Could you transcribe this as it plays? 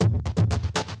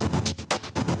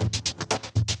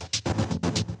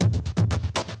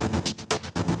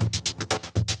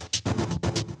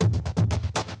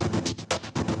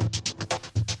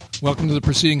Welcome to the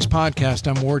Proceedings podcast.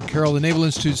 I'm Ward Carroll, the Naval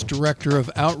Institute's Director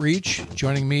of Outreach.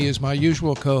 Joining me is my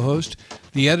usual co-host,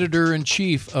 the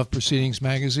Editor-in-Chief of Proceedings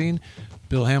magazine,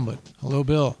 Bill Hamblett. Hello,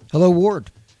 Bill. Hello,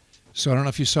 Ward. So I don't know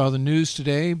if you saw the news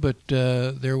today, but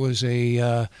there was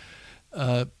a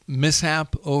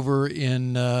mishap over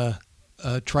in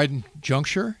Trident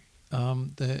Juncture.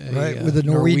 With the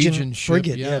Norwegian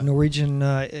frigate. Norwegian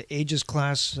Aegis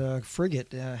class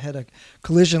frigate had a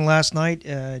collision last night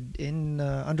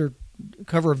under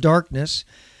cover of darkness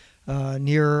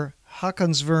near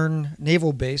Håkonsvern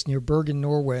Naval Base near Bergen,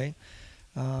 Norway,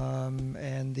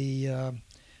 and the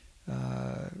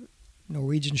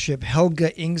Norwegian ship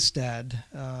Helga Ingstad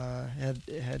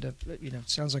had a,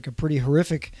 sounds like a pretty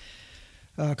horrific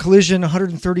collision.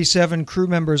 137 crew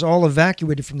members all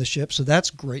evacuated from the ship, so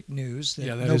that's great news. That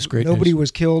is great Nobody news.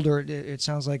 was killed, or it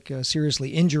sounds like seriously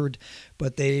injured,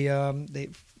 but they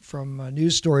from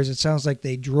news stories, it sounds like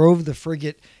they drove the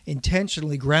frigate,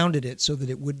 intentionally grounded it so that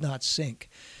it would not sink,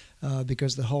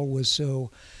 because the hull was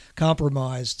so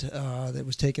compromised that it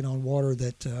was taking on water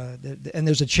and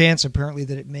there's a chance apparently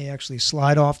that it may actually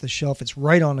slide off the shelf. It's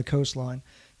right on the coastline,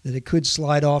 that it could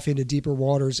slide off into deeper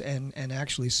waters and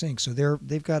actually sink. So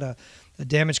they've got a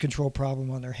damage control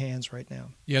problem on their hands right now.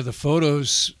 Yeah, the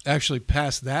photos actually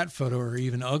past that photo are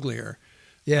even uglier.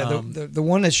 Yeah, the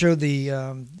one that showed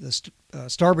the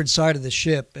starboard side of the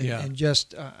ship and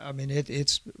just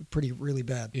it's really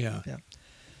bad. Yeah.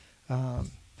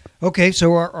 Okay,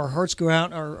 so our hearts go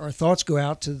out, our thoughts go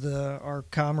out to our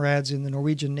comrades in the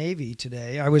Norwegian Navy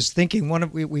today. I was thinking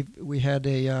we had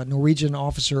a Norwegian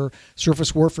officer,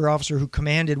 surface warfare officer, who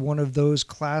commanded one of those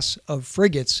class of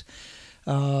frigates,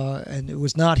 and it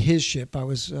was not his ship. I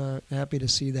was happy to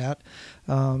see that,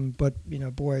 but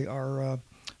boy,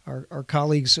 our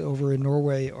colleagues over in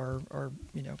Norway are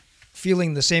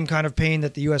feeling the same kind of pain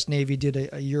that the U.S. Navy did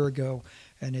a year ago,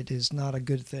 and it is not a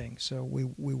good thing. So we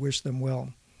wish them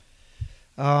well.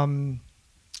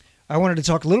 I wanted to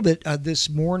talk a little bit. This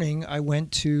morning, I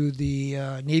went to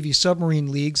the Navy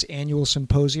Submarine League's annual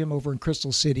symposium over in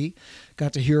Crystal City.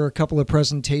 Got to hear a couple of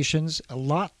presentations. A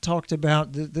lot talked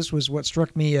about. This was what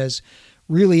struck me as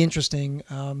really interesting.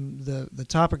 The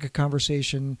topic of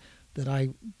conversation that I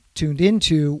tuned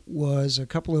into was a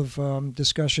couple of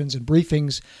discussions and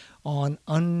briefings on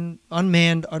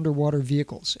unmanned underwater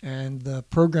vehicles. And the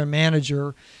program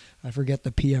manager, I forget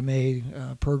the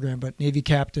PMA program, but Navy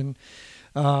captain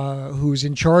who's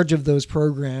in charge of those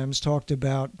programs talked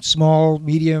about small,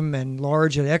 medium, and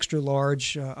large and extra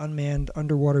large unmanned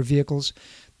underwater vehicles.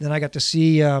 Then I got to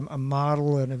see a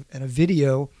model and a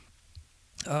video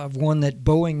of one that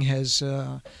Boeing has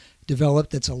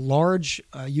developed. That's a large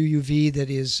UUV that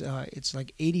is it's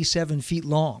like 87 feet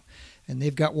long, and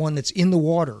they've got one that's in the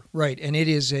water, right? And it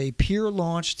is a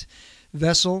pier-launched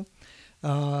vessel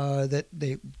that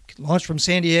they launched from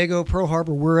San Diego, Pearl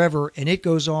Harbor, wherever, and it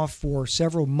goes off for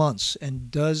several months and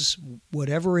does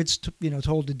whatever it's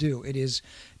told to do. It is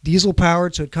diesel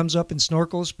powered, so it comes up and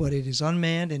snorkels, but it is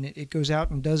unmanned, and it goes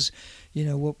out and does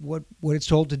what it's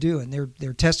told to do. And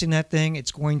they're testing that thing.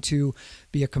 It's going to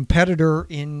be a competitor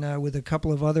with a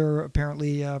couple of other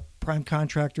apparently prime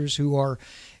contractors who are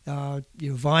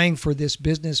vying for this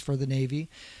business for the Navy.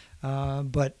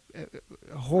 But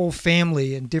a whole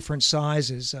family in different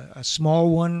sizes. A small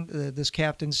one, this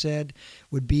captain said,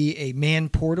 would be a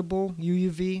man-portable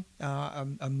UUV.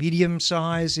 A medium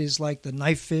size is like the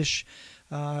knife fish,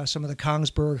 some of the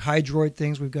Kongsberg Hydroid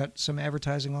things. We've got some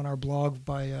advertising on our blog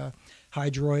by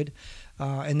Hydroid.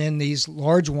 And then these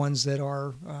large ones that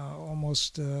are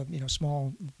almost,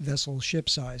 small vessel ship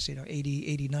size,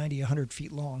 80, 90, 100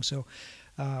 feet long. So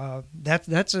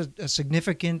that's a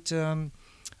significant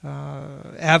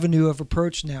avenue of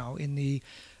approach now in the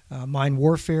mine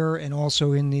warfare and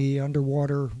also in the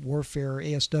underwater warfare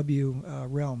ASW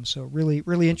realm. So really,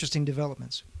 really interesting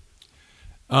developments.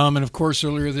 And of course,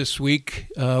 earlier this week,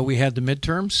 we had the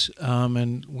midterms,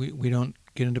 and we don't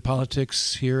get into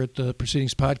politics here at the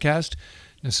Proceedings podcast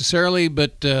necessarily,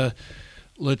 but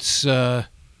let's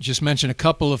just mention a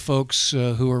couple of folks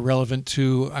who are relevant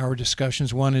to our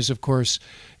discussions. One is, of course,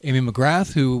 Amy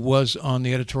McGrath, who was on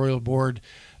the editorial board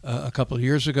a couple of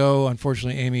years ago.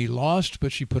 Unfortunately, Amy lost,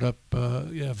 but she put up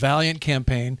a valiant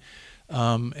campaign,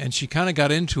 and she kind of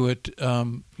got into it,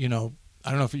 I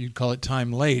don't know if you'd call it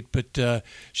time late, but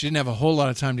she didn't have a whole lot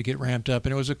of time to get ramped up,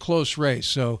 and it was a close race.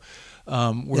 So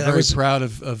we're very proud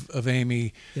of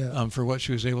Amy for what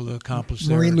she was able to accomplish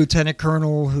there. Marine Lieutenant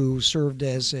Colonel who served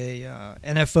as a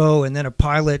NFO and then a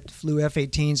pilot, flew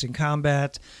F-18s in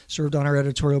combat, served on our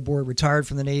editorial board, retired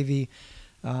from the Navy.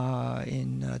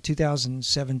 in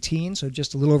 2017, so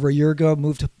just a little over a year ago,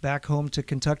 moved back home to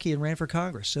Kentucky and ran for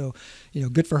Congress. So,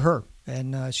 good for her.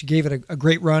 And she gave it a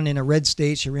great run in a red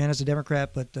state. She ran as a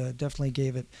Democrat, but definitely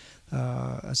gave it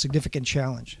a significant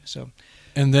challenge. So,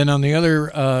 and then on the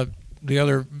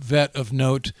other vet of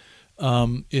note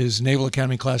is Naval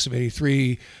Academy Class of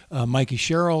 '83, Mikey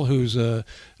Sherrill, who's a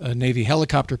Navy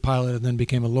helicopter pilot and then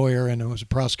became a lawyer and was a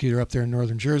prosecutor up there in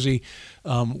northern Jersey,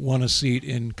 won a seat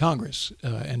in Congress.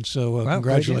 And so wow,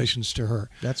 congratulations to her.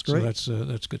 That's great. So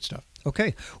that's good stuff.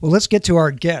 Okay. Well, let's get to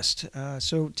our guest.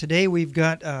 So today we've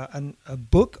got a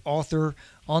book author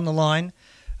on the line,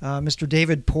 Mr.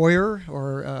 David Poyer,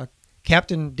 or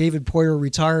Captain David Poyer,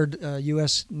 retired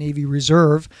U.S. Navy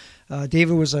Reserve.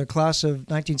 David was a class of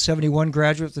 1971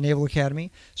 graduate of the Naval Academy,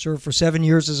 served for 7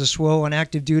 years as a SWO on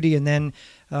active duty, and then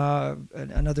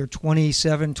another 23 years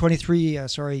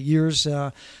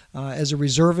as a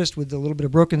reservist with a little bit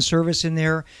of broken service in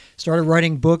there. Started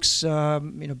writing books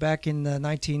back in the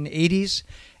 1980s.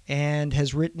 And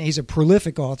has written. He's a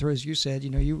prolific author, as you said.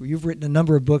 You've written a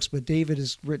number of books, but David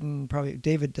has written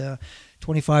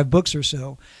 25 books or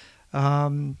so.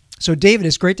 So, David,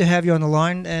 it's great to have you on the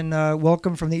line, and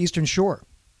welcome from the Eastern Shore.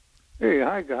 Hey,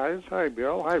 hi, guys. Hi,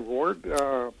 Bill. Hi, Ward.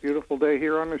 Beautiful day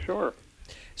here on the shore.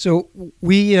 So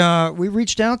we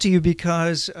reached out to you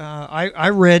because I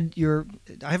read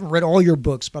I haven't read all your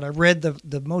books, but I read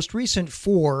the most recent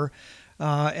 4,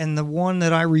 and the one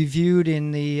that I reviewed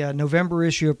in the November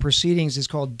issue of Proceedings is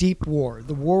called Deep War,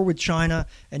 the War with China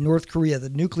and North Korea, the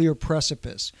Nuclear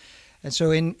Precipice. And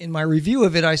so in my review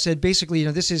of it, I said basically,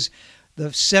 this is the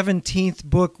 17th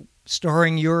book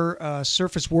starring your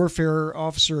surface warfare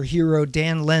officer hero,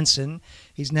 Dan Lenson.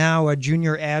 He's now a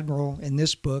junior admiral in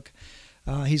this book.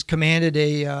 He's commanded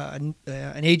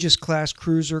an Aegis-class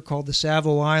cruiser called the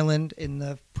Savo Island in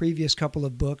the previous couple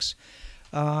of books.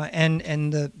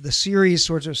 And the series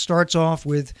sort of starts off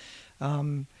with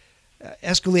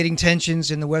escalating tensions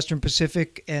in the Western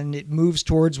Pacific, and it moves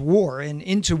towards war and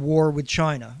into war with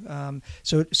China.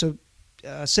 So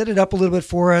set it up a little bit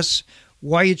for us,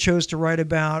 why you chose to write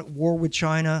about war with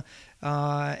China,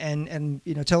 and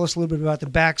tell us a little bit about the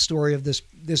backstory of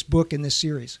this book and this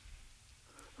series.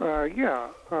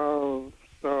 So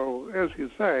as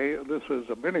you say, this is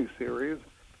a mini-series.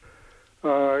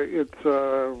 It's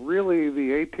really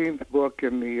the 18th book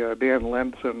in the Dan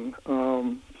Lenson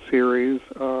series.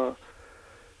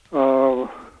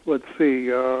 Let's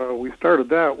see, we started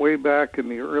that way back in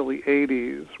the early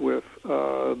 80s with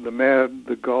the Med,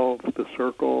 the Gulf, the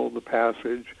Circle, the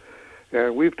Passage.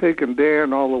 And we've taken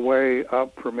Dan all the way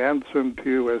up from ensign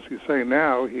to, as you say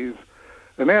now, he's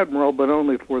an admiral, but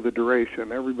only for the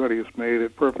duration. Everybody has made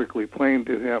it perfectly plain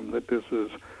to him that this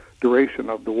is duration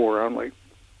of the war only.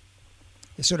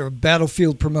 It's sort of a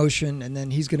battlefield promotion, and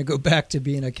then he's going to go back to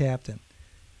being a captain.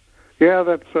 Yeah,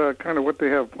 that's kind of what they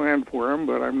have planned for him,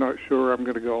 but I'm not sure I'm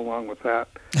going to go along with that.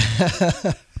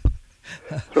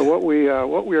 So what we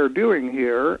are doing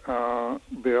here,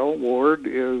 Bill Ward,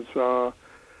 is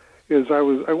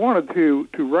I wanted to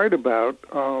write about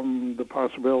the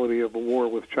possibility of a war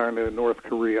with China and North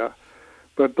Korea,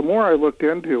 but the more I looked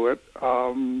into it,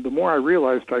 the more I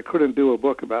realized I couldn't do a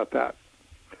book about that.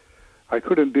 I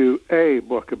couldn't do a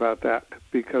book about that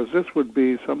because this would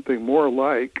be something more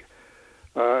like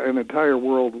an entire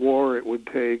world war. It would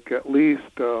take at least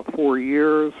 4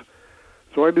 years.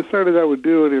 So I decided I would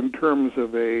do it in terms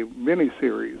of a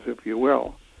mini-series, if you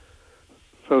will.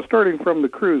 So starting from the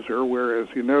cruiser, where, as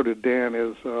you noted, Dan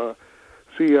is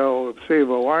CO of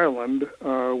Savo Island,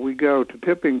 we go to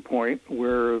tipping point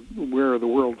where the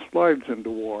world slides into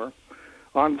war.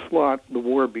 Onslaught, the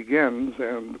war begins,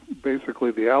 and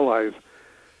basically the Allies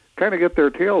kind of get their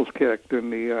tails kicked in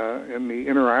the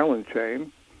inner island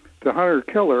chain. To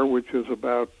Hunter-Killer, which is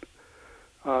about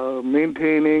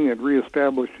maintaining and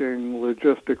reestablishing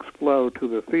logistics flow to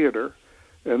the theater.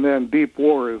 And then Deep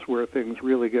War is where things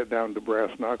really get down to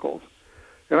brass knuckles.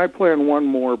 And I plan one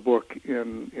more book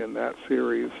in that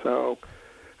series, so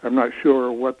I'm not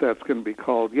sure what that's going to be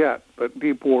called yet, but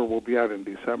Deep War will be out in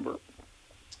December.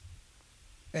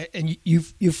 And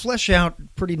you flesh out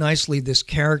pretty nicely this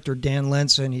character, Dan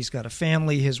Lenson. He's got a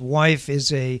family. His wife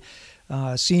is a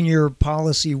senior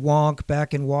policy wonk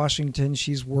back in Washington.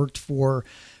 She's worked for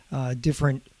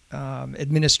different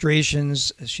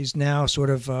administrations. She's now sort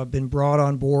of been brought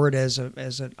on board as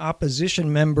an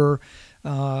opposition member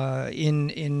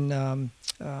in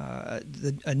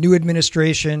a new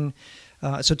administration.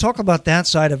 So talk about that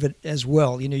side of it as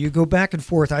well. You go back and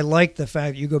forth. I like the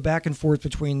fact that you go back and forth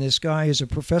between this guy who's a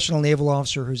professional naval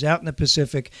officer who's out in the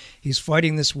Pacific. He's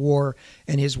fighting this war,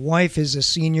 and his wife is a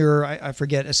senior, I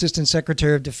forget, Assistant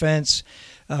Secretary of Defense.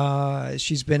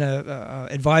 She's been a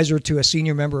advisor to a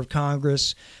senior member of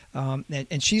Congress,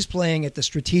 and she's playing at the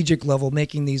strategic level,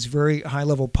 making these very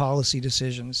high-level policy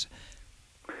decisions.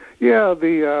 Yeah,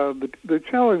 the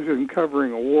challenge in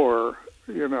covering a war,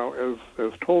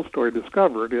 as Tolstoy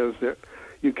discovered, is that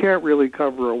you can't really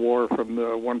cover a war from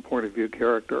the one point of view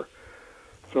character.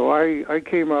 So I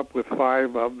came up with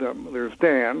 5 of them. There's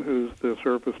Dan, who's the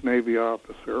surface Navy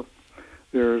officer.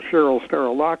 There's Cheryl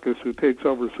Starilakis, who takes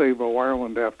over Savo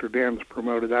Ireland after Dan's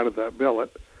promoted out of that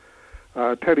billet.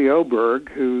 Teddy Oberg,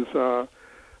 who's a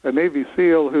Navy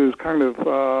SEAL who's kind of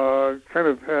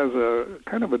has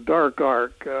a dark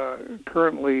arc.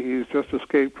 Currently, he's just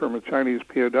escaped from a Chinese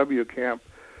POW camp,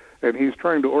 and he's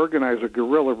trying to organize a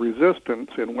guerrilla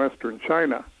resistance in western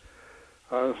China.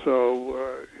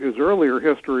 So his earlier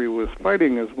history was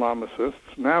fighting Islamicists.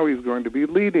 Now he's going to be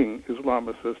leading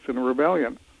Islamicists in a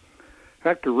rebellion.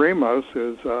 Hector Ramos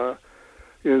is a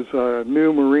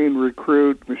new Marine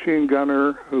recruit, machine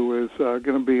gunner, who is going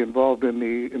to be involved in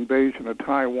the invasion of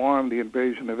Taiwan, the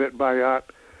invasion of Itbayat.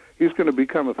 He's going to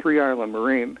become a 3-island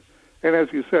Marine. And as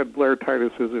you said, Blair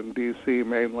Titus is in D.C.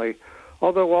 mainly,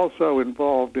 although also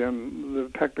involved in the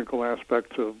technical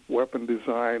aspects of weapon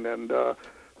design and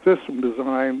system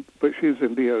design, but she's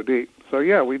in DOD. So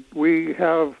yeah, we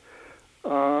have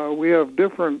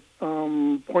different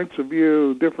points of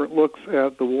view, different looks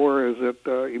at the war as it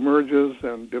emerges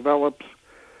and develops,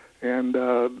 and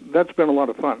that's been a lot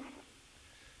of fun.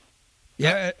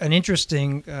 Yeah, an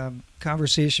interesting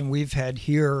conversation we've had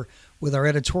here with our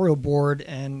editorial board,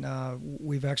 and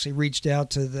we've actually reached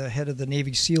out to the head of the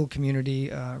Navy SEAL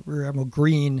community, Rear Admiral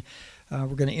Green.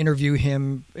 We're going to interview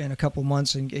him in a couple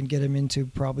months and get him into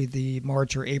probably the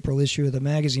March or April issue of the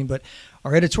magazine. But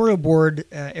our editorial board,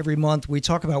 every month, we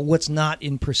talk about what's not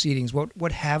in Proceedings.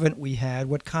 What haven't we had?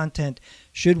 What content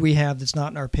should we have that's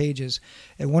not in our pages?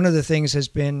 And one of the things has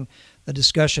been a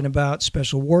discussion about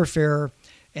special warfare.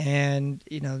 And,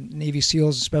 Navy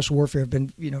SEALs and special warfare have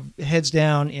been, heads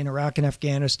down in Iraq and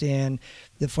Afghanistan,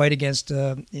 the fight against,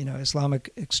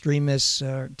 Islamic extremists,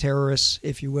 terrorists,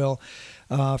 if you will,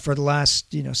 for the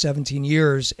last, 17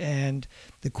 years. And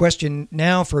the question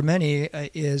now for many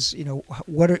is,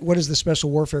 what is the special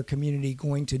warfare community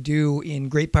going to do in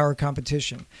great power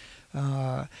competition?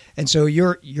 And so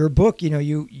your book,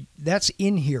 that's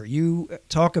in here. You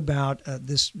talk about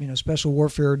this, special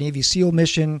warfare Navy SEAL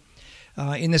mission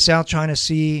in the South China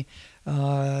Sea.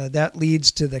 That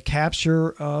leads to the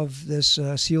capture of this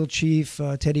SEAL chief,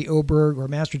 Teddy Oberg, or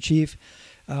Master Chief.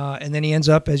 And then he ends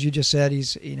up, as you just said,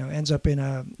 ends up in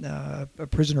a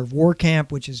prisoner of war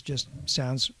camp, which is just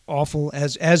sounds awful,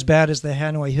 as bad as the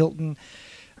Hanoi Hilton.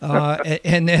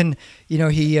 And then,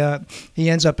 he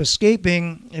ends up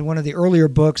escaping in one of the earlier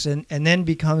books, and then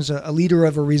becomes a leader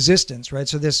of a resistance, right?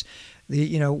 So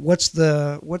what's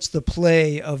the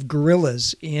play of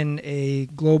guerrillas in a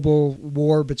global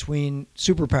war between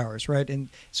superpowers, right? And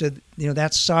so,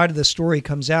 that side of the story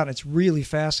comes out. It's really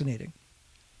fascinating.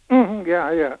 Mm-hmm,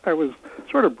 yeah. I was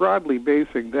sort of broadly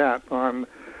basing that on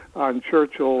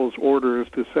Churchill's orders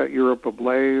to set Europe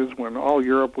ablaze when all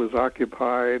Europe was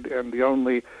occupied, and the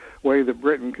only way that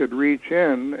Britain could reach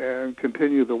in and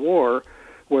continue the war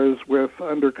was with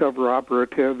undercover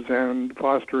operatives and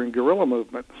fostering guerrilla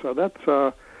movements. So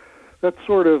that's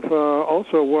sort of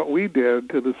also what we did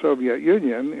to the Soviet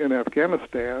Union in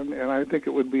Afghanistan, and I think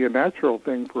it would be a natural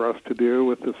thing for us to do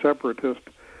with the separatist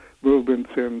movements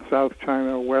in South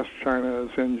China, West China,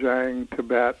 Xinjiang,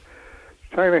 Tibet.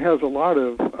 China has a lot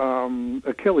of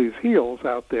Achilles heels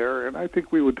out there, and I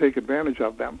think we would take advantage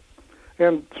of them.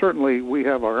 And certainly we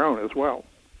have our own as well.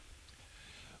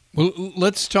 Well,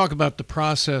 let's talk about the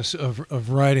process of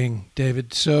writing,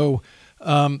 David. So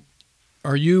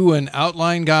are you an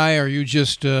outline guy? Are you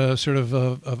just sort of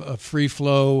a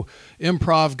free-flow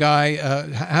improv guy?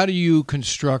 How do you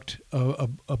construct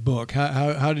a book?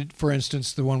 How did, for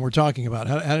instance, the one we're talking about,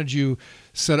 how did you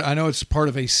set it? I know it's part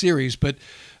of a series, but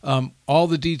all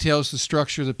the details, the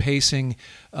structure, the pacing,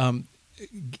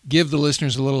 give the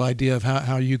listeners a little idea of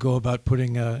how you go about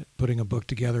putting a book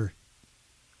together.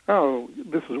 Oh,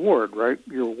 this is Ward, right?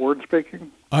 You're Ward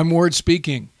speaking? I'm Ward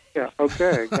speaking. Yeah,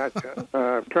 okay, gotcha.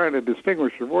 I'm trying to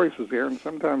distinguish your voices here, and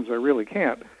sometimes I really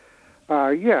can't.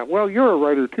 Well, you're a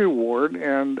writer too, Ward,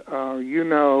 and you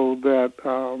know that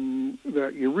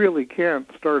you really can't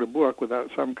start a book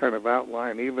without some kind of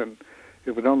outline, even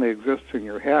if it only exists in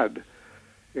your head.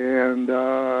 And,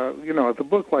 it's a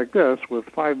book like this with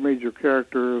 5 major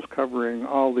characters covering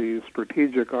all these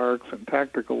strategic arcs and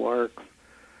tactical arcs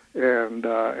and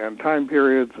time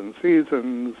periods and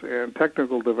seasons and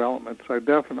technical developments. I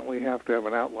definitely have to have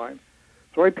an outline.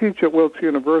 So I teach at Wilkes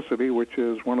University, which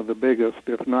is one of the biggest,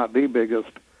 if not the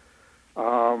biggest,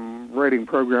 writing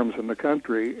programs in the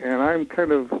country. And I'm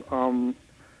kind of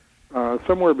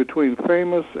somewhere between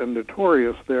famous and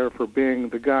notorious there for being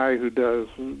the guy who does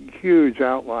huge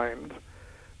outlines.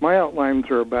 My outlines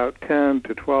are about 10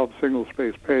 to 12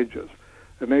 single-space pages,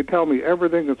 and they tell me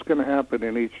everything that's going to happen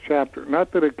in each chapter.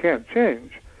 Not that it can't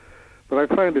change, but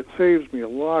I find it saves me a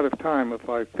lot of time if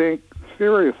I think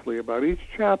seriously about each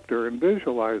chapter and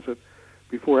visualize it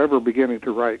before ever beginning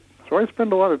to write. So I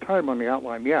spend a lot of time on the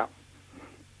outline, yeah.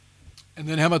 And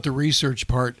then how about the research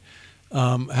part?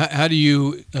 How do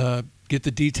you get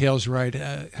the details right?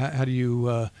 How do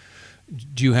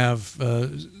you have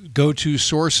go-to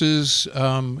sources?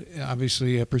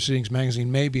 Obviously, Proceedings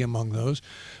magazine may be among those.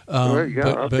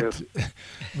 But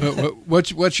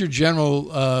what's your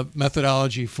general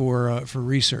methodology for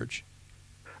research?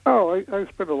 Oh, I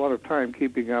spend a lot of time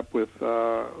keeping up with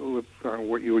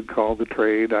what you would call the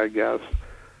trade, I guess.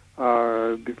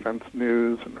 Defense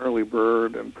News and Early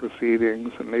Bird and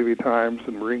Proceedings and Navy Times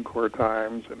and Marine Corps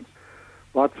Times and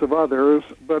lots of others.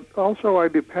 But also I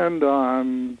depend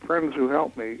on friends who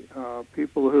help me,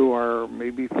 people who are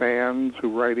maybe fans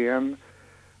who write in,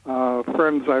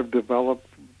 friends I've developed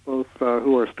both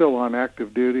who are still on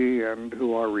active duty and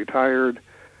who are retired.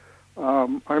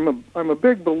 I'm a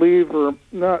big believer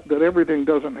not that everything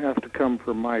doesn't have to come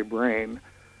from my brain.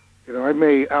 I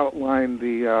may outline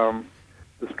the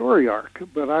story arc,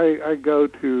 but I go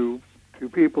to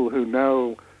people who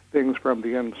know things from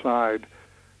the inside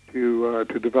to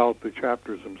develop the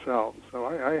chapters themselves. So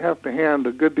I have to hand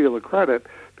a good deal of credit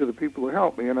to the people who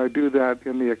help me, and I do that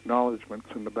in the acknowledgments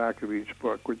in the back of each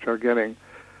book, which are getting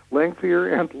lengthier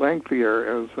and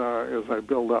lengthier as I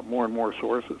build up more and more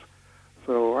sources.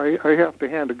 So I have to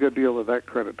hand a good deal of that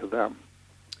credit to them.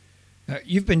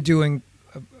 You've been doing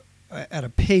at a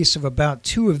pace of about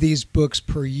 2 of these books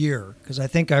per year, because I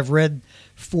think I've read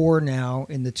 4 now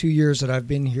in the 2 years that I've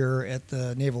been here at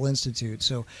the Naval Institute.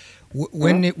 So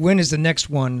when is the next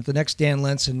one, the next Dan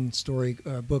Lenson story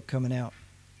book coming out?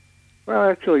 Well,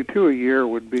 actually, 2 a year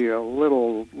would be a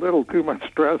little too much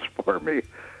stress for me.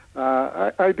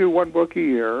 I do 1 book a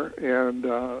year, and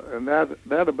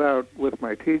that about, with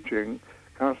my teaching,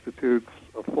 constitutes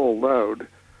a full load.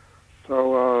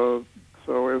 So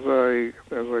as I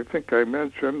think I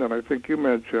mentioned, and I think you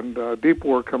mentioned, Deep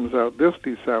War comes out this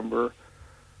December.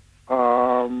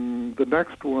 The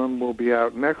next one will be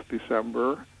out next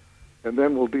December, and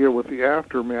then we'll deal with the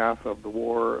aftermath of the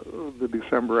war the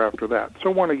December after that.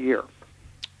 So 1 a year.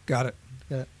 Got it.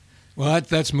 Well,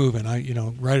 that's moving.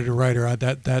 Writer to writer.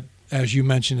 That as you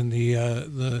mentioned in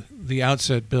the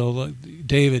outset, Bill,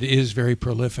 David is very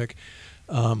prolific,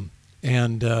 and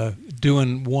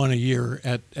doing 1 a year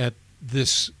at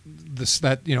this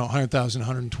 100,000,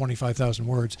 125,000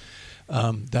 words.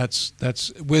 That's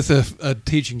with a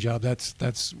teaching job. That's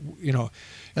a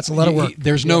lot of work.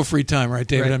 There's no free time, right,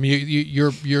 David? Right. I mean,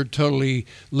 you're totally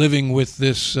living with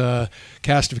this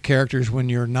cast of characters when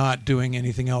you're not doing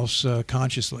anything else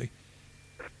consciously.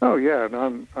 Oh yeah,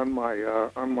 and on my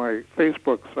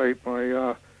Facebook site,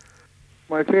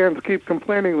 my fans keep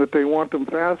complaining that they want them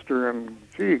faster, and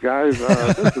gee, guys,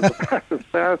 this is as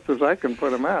fast as I can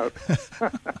put them out.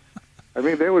 I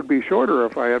mean, they would be shorter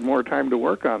if I had more time to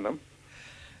work on them.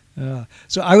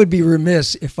 So I would be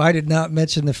remiss if I did not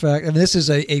mention the fact, and this is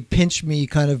a pinch me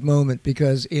kind of moment,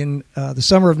 because in the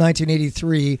summer of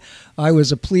 1983, I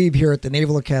was a plebe here at the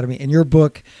Naval Academy, and your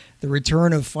book, The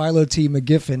Return of Philo T.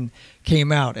 McGiffin,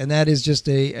 came out, and that is just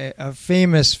a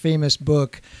famous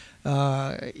book.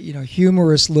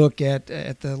 Humorous look at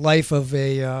the life of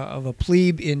a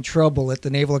plebe in trouble at the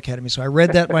Naval Academy. So I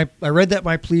read that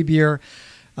my plebe year.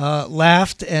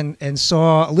 Laughed and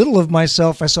saw a little of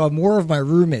myself. I saw more of my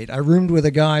roommate. I roomed with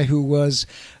a guy who was,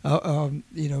 very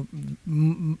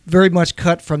much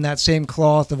cut from that same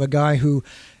cloth of a guy who,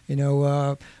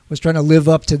 was trying to live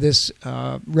up to this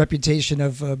reputation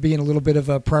of being a little bit of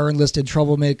a prior enlisted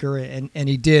troublemaker, and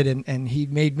he did, and he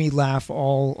made me laugh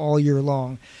all year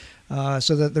long.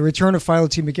 So the Return of Philo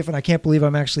T. McGiffin, I can't believe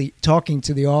I'm actually talking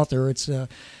to the author. It's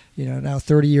now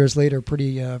 30 years later,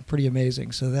 pretty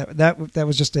amazing. So that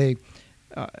was just a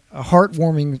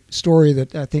heartwarming story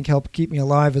that I think helped keep me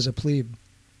alive as a plebe.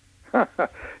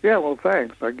 Yeah, well,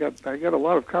 thanks. I got a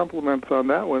lot of compliments on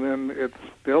that one, and it's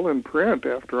still in print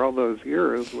after all those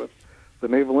years with the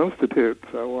Naval Institute.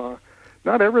 So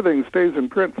not everything stays in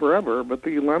print forever, but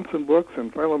the Lemson books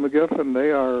and Philo McGiffin,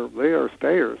 they are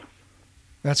stayers.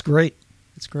 That's great.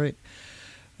 That's great.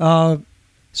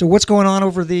 So what's going on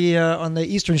over the on the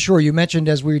Eastern Shore? You mentioned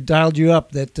as we dialed you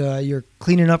up that you're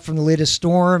cleaning up from the latest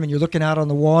storm and you're looking out on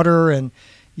the water, and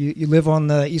you live on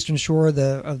the Eastern Shore of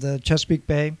the Chesapeake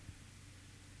Bay.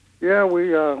 Yeah, we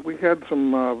had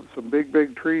some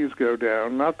big trees go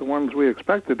down. Not the ones we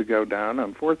expected to go down,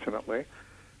 unfortunately,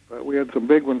 but we had some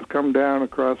big ones come down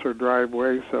across our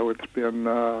driveway. So it's been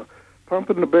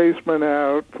pumping the basement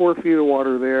out, 4 feet of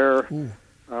water there. Ooh.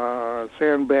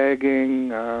 Sandbagging,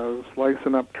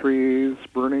 slicing up trees,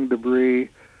 burning debris,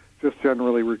 just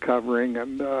generally recovering,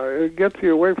 and it gets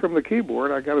you away from the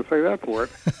keyboard. I got to say that for it.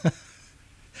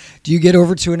 Do you get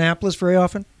over to Annapolis very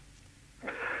often?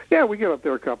 Yeah, we get up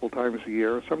there a couple times a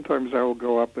year. Sometimes I will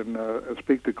go up and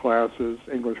speak to classes,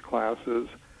 English classes,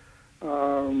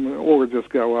 or just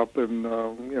go up and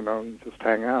just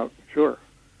hang out. Sure.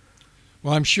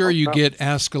 Well, I'm sure you get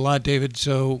asked a lot, David.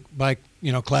 So by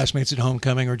classmates at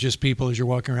homecoming or just people as you're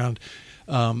walking around,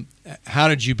 how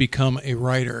did you become a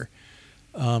writer?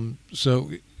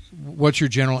 So, what's your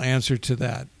general answer to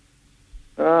that?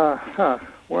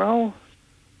 Well,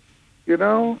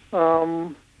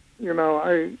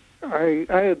 I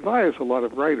advise a lot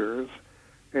of writers,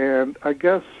 and I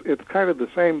guess it's kind of the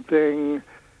same thing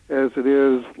as it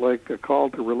is like a call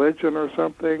to religion or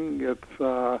something. It's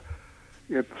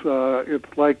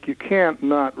like you can't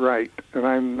not write, and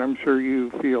I'm sure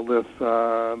you feel this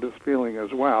feeling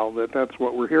as well. That's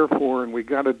what we're here for, and we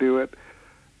got to do it.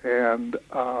 And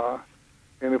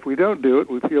if we don't do it,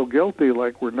 we feel guilty,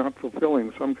 like we're not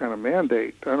fulfilling some kind of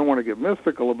mandate. I don't want to get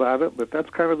mystical about it, but that's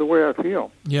kind of the way I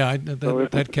feel. Yeah,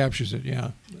 that captures it.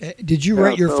 Yeah. Did you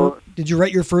write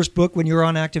your first book when you were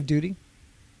on active duty?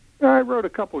 I wrote a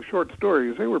couple of short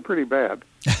stories. They were pretty bad.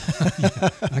 Yeah,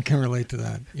 I can relate to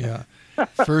that. Yeah.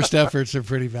 First efforts are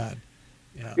pretty bad.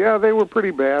 Yeah, they were pretty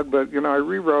bad, but I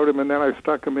rewrote them and then I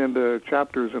stuck them into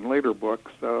chapters in later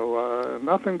books. So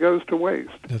nothing goes to waste.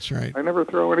 That's right. I never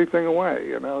throw anything away.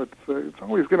 It's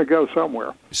always going to go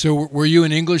somewhere. So, were you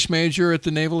an English major at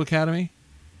the Naval Academy?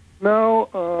 No.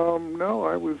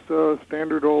 I was a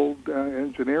standard old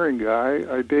engineering guy.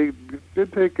 I did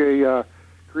take a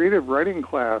creative writing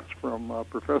class from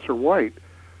Professor White.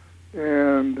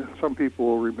 And some people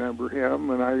will remember him.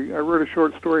 And I wrote a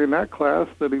short story in that class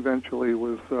that eventually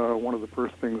was one of the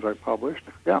first things I published.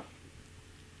 Yeah.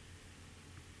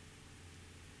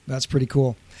 That's pretty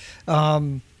cool.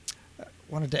 Wanted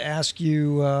to ask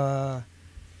you,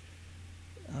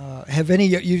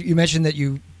 you mentioned that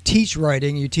you teach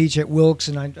writing. You teach at Wilkes,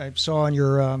 and I saw on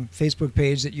your Facebook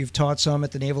page that you've taught some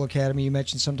at the Naval Academy. You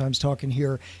mentioned sometimes talking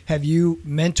here. Have you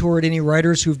mentored any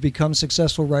writers who've become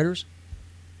successful writers?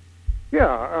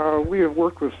 Yeah, we have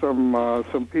worked with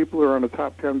some people who are on the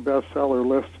top 10 bestseller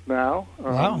lists now.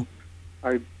 Wow.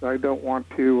 I don't want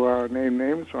to name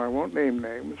names, so I won't name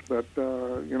names, but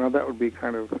that would be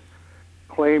kind of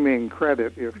claiming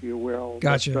credit, if you will.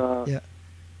 Gotcha.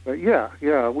 But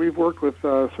yeah, we've worked with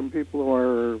some people who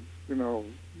are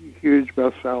huge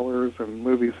bestsellers and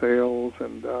movie sales,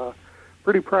 and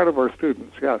pretty proud of our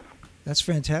students. Yes. That's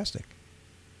fantastic.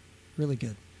 Really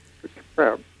good.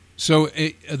 Proud. So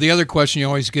the other question you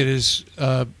always get is,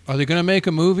 are they going to make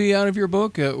a movie out of your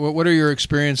book? What are your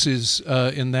experiences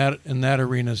in that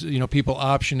arena? People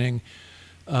optioning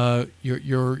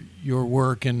your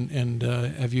work, and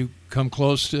have you come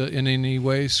close to in any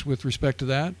ways with respect to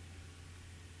that?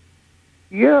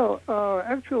 Yeah,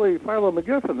 actually, Philo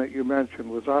McGiffin that you mentioned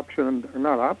was optioned, or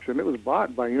not optioned. It was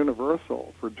bought by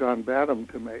Universal for John Badham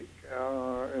to make,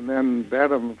 and then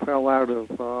Badham fell out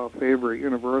of favor at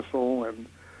Universal, and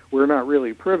we're not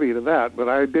really privy to that, but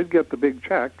I did get the big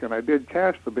check, and I did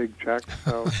cash the big check.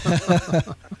 So,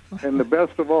 and the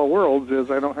best of all worlds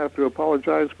is I don't have to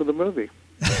apologize for the movie.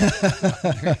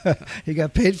 You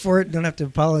got paid for it, don't have to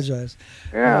apologize.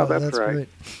 Yeah, that's right. Great.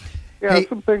 Yeah,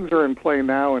 some things are in play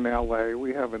now in L.A.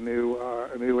 We have a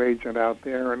new agent out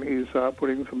there, and he's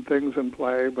putting some things in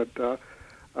play, but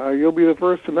you'll be the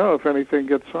first to know if anything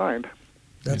gets signed.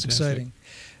 That's exciting.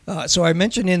 So I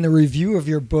mentioned in the review of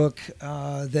your book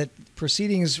that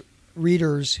Proceedings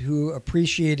readers who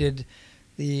appreciated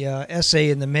the essay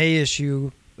in the May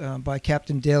issue by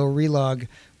Captain Dale Relog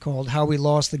called How We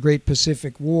Lost the Great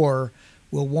Pacific War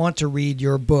will want to read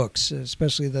your books,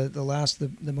 especially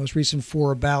the most recent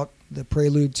 4 about the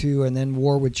Prelude to and then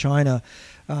War with China.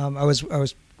 I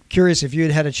was curious if you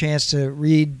had a chance to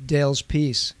read Dale's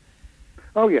piece.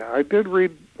 Oh yeah, I did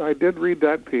read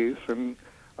that piece, and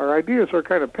our ideas are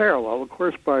kind of parallel. Of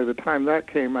course, by the time that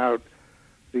came out,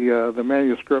 the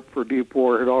manuscript for Deep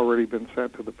War had already been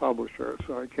sent to the publisher,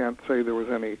 so I can't say there was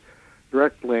any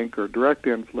direct link or direct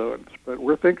influence. But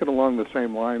we're thinking along the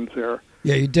same lines there.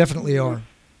 Yeah, you definitely are.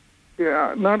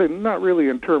 Yeah, not really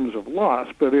in terms of loss,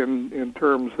 but in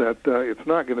terms that it's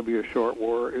not going to be a short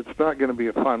war. It's not going to be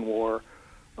a fun war.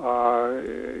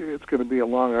 It's going to be a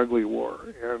long, ugly war,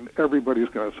 and everybody's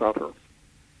going to suffer.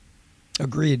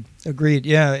 Agreed.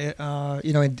 Yeah,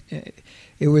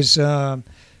 it was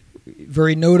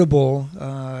very notable.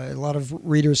 A lot of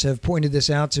readers have pointed this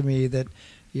out to me that,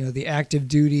 the active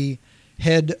duty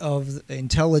head of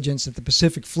intelligence at the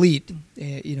Pacific Fleet,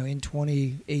 in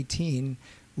 2018,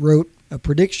 wrote a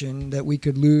prediction that we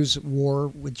could lose war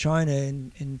with China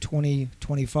in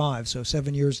 2025, so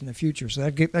 7 years in the future. So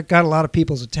that got a lot of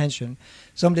people's attention.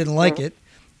 Some didn't like it,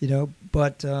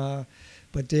 but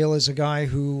Dale is a guy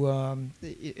who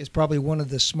is probably one of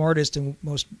the smartest and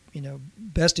most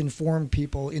best informed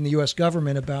people in the U.S.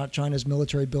 government about China's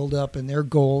military buildup and their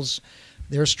goals,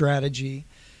 their strategy,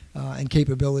 and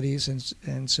capabilities,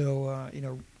 and so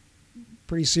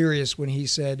pretty serious when he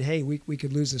said, "Hey, we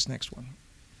could lose this next one."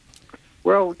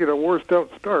 Well, wars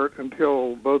don't start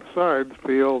until both sides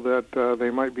feel that they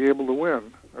might be able to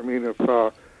win. I mean,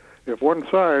 if one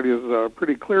side is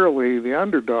pretty clearly the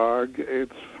underdog,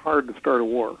 it's hard to start a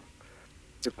war.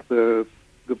 It's the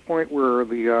point where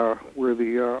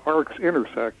the arcs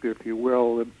intersect, if you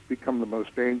will, that become the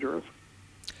most dangerous.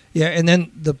 Yeah, and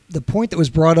then the point that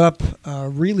was brought up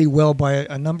really well by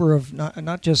a number of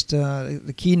not just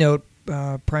the keynote.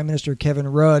 Prime Minister Kevin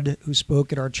Rudd, who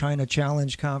spoke at our China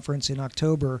Challenge conference in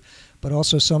October, but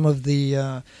also some of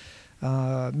the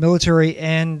military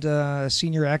and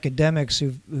senior academics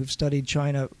who've studied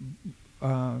China,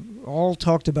 all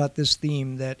talked about this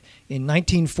theme that in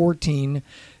 1914,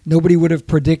 nobody would have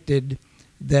predicted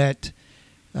that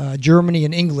Germany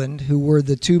and England, who were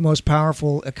the two most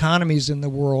powerful economies in the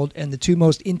world and the two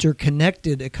most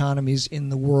interconnected economies in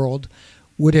the world,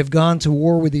 would have gone to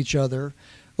war with each other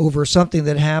over something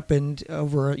that happened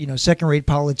over a second-rate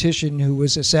politician who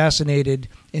was assassinated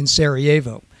in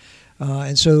Sarajevo.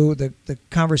 And so the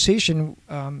conversation,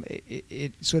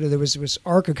 there was this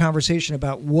arc of conversation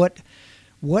about what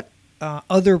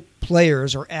other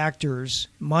players or actors,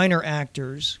 minor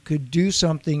actors, could do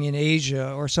something in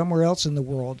Asia or somewhere else in the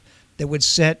world that would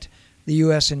set the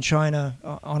U.S. and China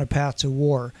on a path to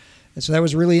war. And so that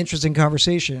was a really interesting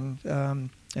conversation.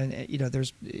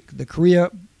 There's the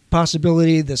Korea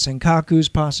possibility, the Senkaku's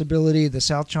possibility, the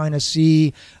South China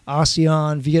Sea,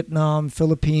 ASEAN, Vietnam,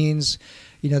 Philippines.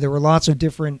 There were lots of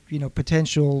different,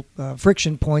 potential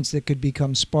friction points that could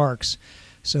become sparks.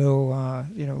 So, a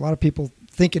lot of people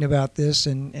thinking about this,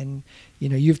 and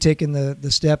you've taken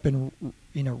the step in,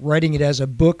 writing it as a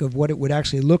book of what it would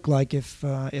actually look like if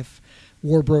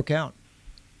war broke out.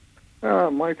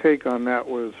 My take on that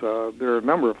was there are a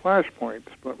number of flashpoints,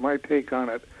 but my take on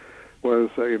it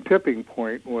was a tipping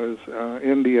point was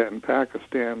India and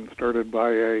Pakistan started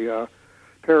by a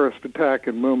terrorist attack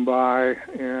in Mumbai,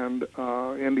 and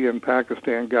India and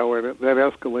Pakistan go at it. That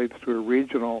escalates to a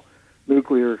regional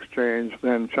nuclear exchange.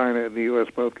 Then China and the U.S.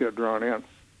 both get drawn in.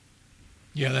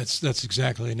 Yeah, that's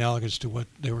exactly analogous to what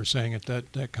they were saying at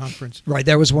that conference. Right.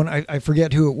 That was one, I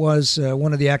forget who it was,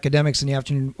 one of the academics in the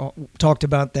afternoon talked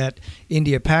about that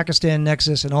India-Pakistan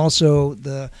nexus, and also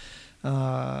the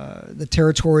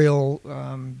territorial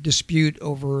dispute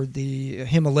over the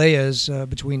Himalayas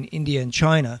between India and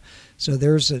China. So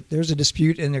there's a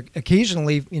dispute, and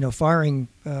occasionally, firing,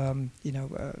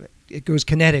 it goes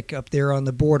kinetic up there on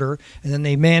the border, and then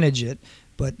they manage it.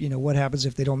 But what happens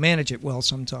if they don't manage it well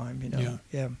sometime?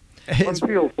 Yeah. One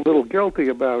feels a little guilty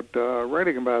about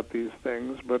writing about these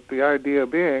things, but the idea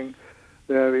being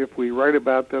that if we write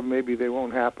about them, maybe they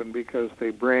won't happen because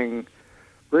they bring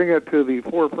it to the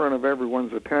forefront of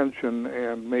everyone's attention,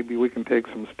 and maybe we can take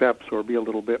some steps or be a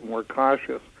little bit more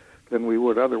cautious than we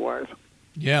would otherwise.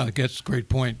 Yeah, that's a great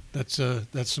point. That's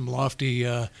some lofty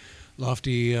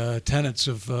tenets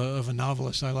of a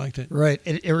novelist. I liked it. Right.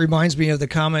 It reminds me of the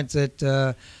comment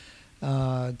that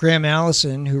Graham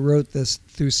Allison, who wrote this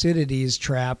Thucydides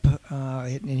Trap,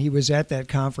 and he was at that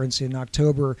conference in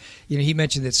October. He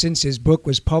mentioned that since his book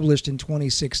was published in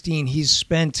 2016, he's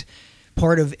spent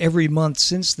part of every month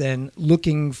since then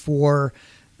looking for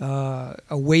a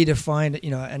way to find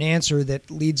an answer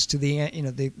that leads to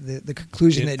the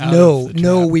conclusion that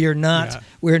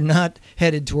we're not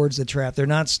headed towards the trap. They're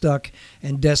not stuck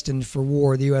and destined for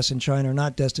war. The U.S. and China are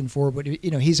not destined for war, but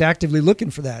he's actively looking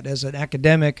for that as an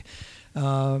academic,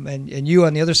 and you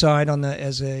on the other side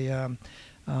as a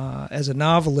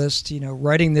novelist,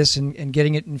 writing this and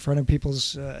getting it in front of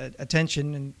people's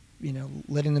attention, and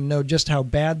letting them know just how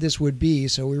bad this would be.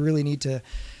 So we really need to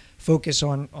focus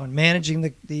on managing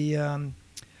the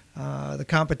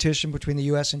competition between the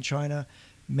U.S. and China,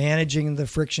 managing the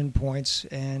friction points,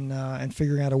 and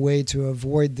figuring out a way to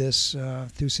avoid this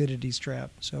Thucydides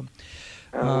trap. So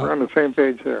we're on the same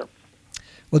page there.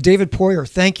 Well, David Poyer,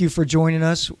 thank you for joining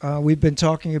us. We've been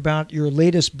talking about your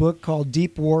latest book called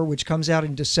Deep War, which comes out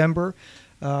in December.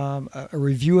 A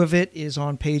review of it is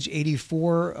on page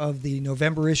 84 of the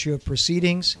November issue of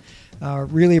Proceedings.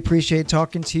 Really appreciate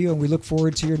talking to you, and we look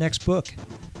forward to your next book.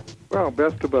 Well,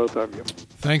 best to both of you.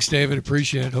 Thanks, David.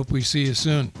 Appreciate it. Hope we see you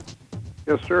soon.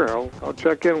 Yes, sir. I'll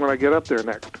check in when I get up there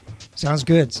next. Sounds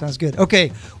good.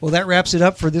 Okay, well, that wraps it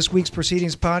up for this week's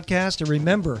Proceedings podcast. And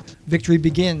remember, victory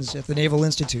begins at the Naval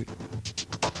Institute.